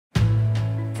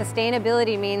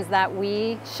Sustainability means that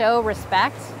we show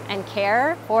respect and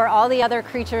care for all the other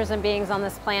creatures and beings on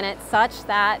this planet such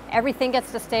that everything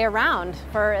gets to stay around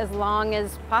for as long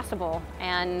as possible,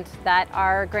 and that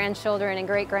our grandchildren and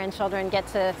great-grandchildren get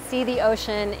to see the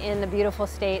ocean in the beautiful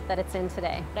state that it's in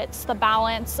today. It's the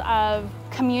balance of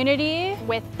community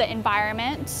with the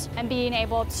environment and being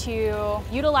able to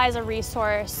utilize a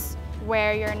resource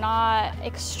where you're not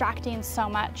extracting so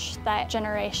much that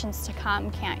generations to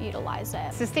come can't utilize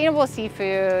it. Sustainable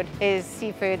seafood is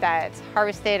seafood that's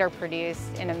harvested or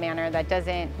produced in a manner that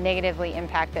doesn't negatively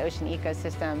impact the ocean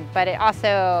ecosystem, but it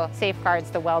also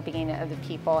safeguards the well-being of the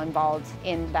people involved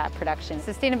in that production.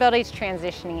 Sustainability is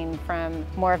transitioning from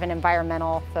more of an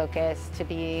environmental focus to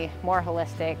be more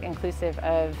holistic, inclusive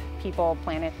of people,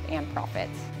 planet, and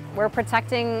profits. We're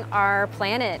protecting our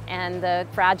planet and the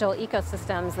fragile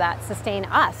ecosystems that sustain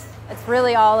us. It's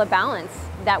really all a balance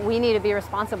that we need to be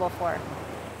responsible for.